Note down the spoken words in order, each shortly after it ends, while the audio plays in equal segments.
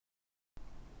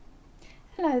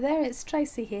Hello there, it's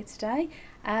Tracy here today.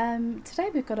 Today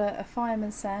we've got a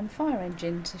Fireman Sam fire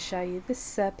engine to show you.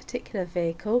 This particular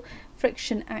vehicle,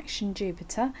 Friction Action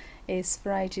Jupiter, is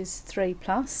for ages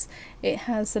 3+. It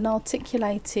has an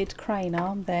articulated crane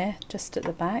arm there just at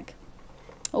the back.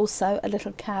 Also a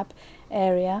little cab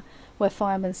area where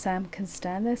Fireman Sam can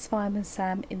stand. There's Fireman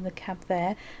Sam in the cab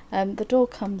there. The door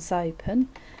comes open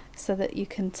so that you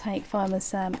can take Fireman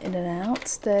Sam in and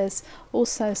out. There's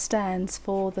also stands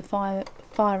for the fire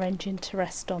engine to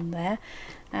rest on there,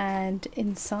 and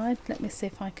inside, let me see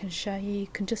if I can show you, you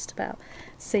can just about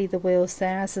see the wheels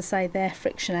there. As I say, they're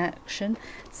friction action,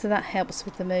 so that helps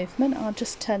with the movement. I'll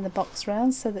just turn the box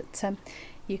around so that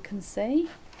you can see.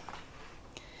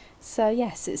 So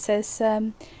yes, it says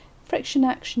Friction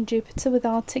Action Jupiter with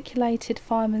articulated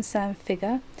Fireman Sam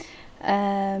figure.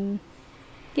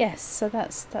 Yes, so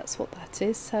that's what that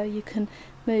is. So you can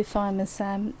move Fireman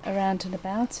Sam around and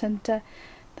about, and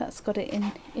that's got it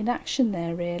in action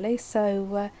there really.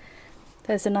 So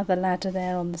there's another ladder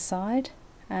there on the side,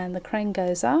 and the crane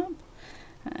goes up,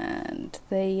 and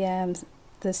the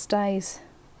stays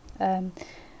are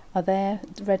there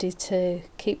ready to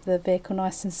keep the vehicle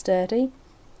nice and sturdy.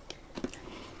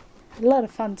 A lot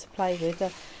of fun to play with,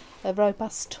 a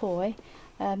robust toy.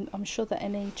 I'm sure that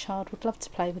any child would love to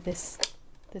play with this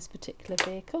particular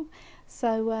vehicle.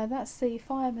 So that's the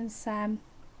Fireman Sam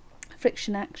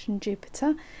Friction Action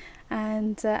Jupiter,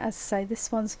 and as I say,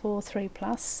 this one's for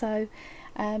 3+. So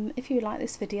if you like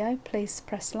this video, please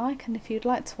press like, and if you'd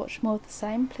like to watch more of the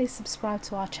same, please subscribe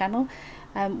to our channel.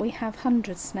 We have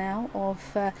hundreds now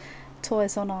of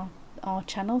toys on our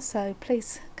channel, so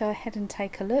please go ahead and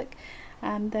take a look.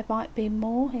 There might be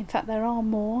more, in fact there are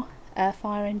more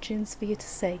fire engines for you to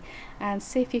see, and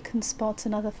see if you can spot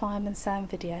another Fireman Sam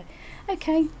video.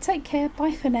 Okay, take care,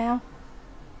 bye for now.